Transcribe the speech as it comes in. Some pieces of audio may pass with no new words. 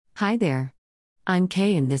Hi there. I'm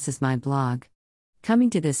Kay and this is my blog.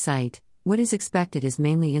 Coming to this site, what is expected is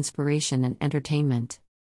mainly inspiration and entertainment.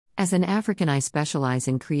 As an African, I specialize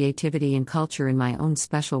in creativity and culture in my own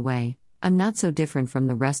special way. I'm not so different from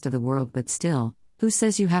the rest of the world, but still, who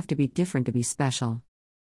says you have to be different to be special?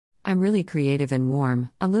 I'm really creative and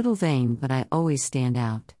warm, a little vain, but I always stand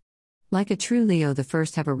out. Like a true Leo, the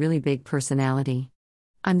first have a really big personality.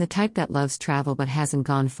 I'm the type that loves travel but hasn't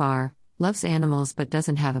gone far, loves animals but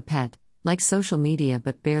doesn't have a pet, likes social media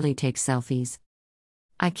but barely takes selfies.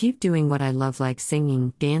 I keep doing what I love, like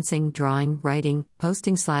singing, dancing, drawing, writing,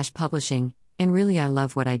 posting/publishing, and really I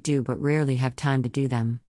love what I do but rarely have time to do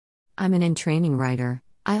them. I'm an in-training writer.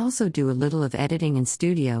 I also do a little of editing in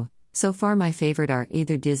studio. So far my favorite are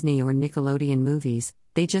either Disney or Nickelodeon movies.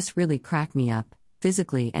 They just really crack me up,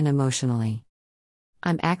 physically and emotionally.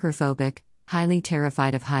 I'm acrophobic, highly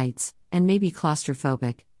terrified of heights, and maybe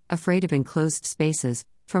claustrophobic, afraid of enclosed spaces,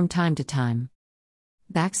 from time to time.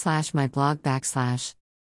 /my blog /.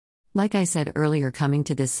 Like I said earlier, coming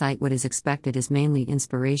to this site, what is expected is mainly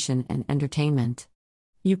inspiration and entertainment.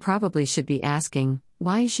 You probably should be asking,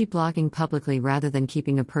 why is she blogging publicly rather than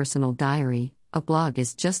keeping a personal diary? A blog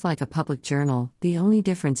is just like a public journal, the only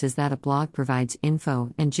difference is that a blog provides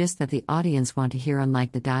info and gist that the audience want to hear,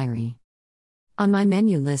 unlike the diary. On my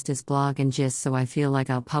menu list is blog and gist, so I feel like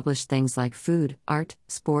I'll publish things like food, art,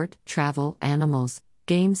 sport, travel, animals,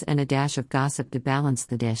 games, and a dash of gossip to balance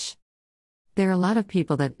the dish. There are a lot of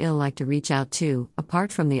people that I'll like to reach out to,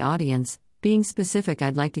 apart from the audience. Being specific,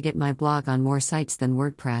 I'd like to get my blog on more sites than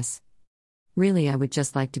WordPress. Really, I would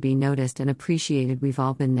just like to be noticed and appreciated. We've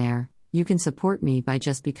all been there. You can support me by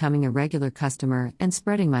just becoming a regular customer and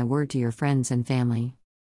spreading my word to your friends and family.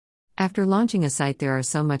 After launching a site, there are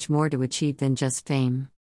so much more to achieve than just fame.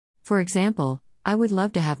 For example, I would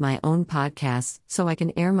love to have my own podcast so I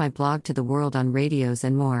can air my blog to the world on radios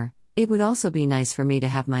and more. It would also be nice for me to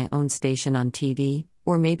have my own station on TV,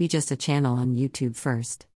 or maybe just a channel on YouTube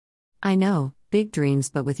first. I know, big dreams,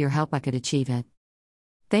 but with your help I could achieve it.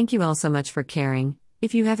 Thank you all so much for caring.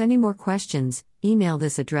 If you have any more questions, email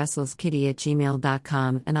this address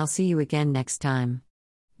lskitty@gmail.com and I'll see you again next time.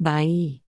 Bye.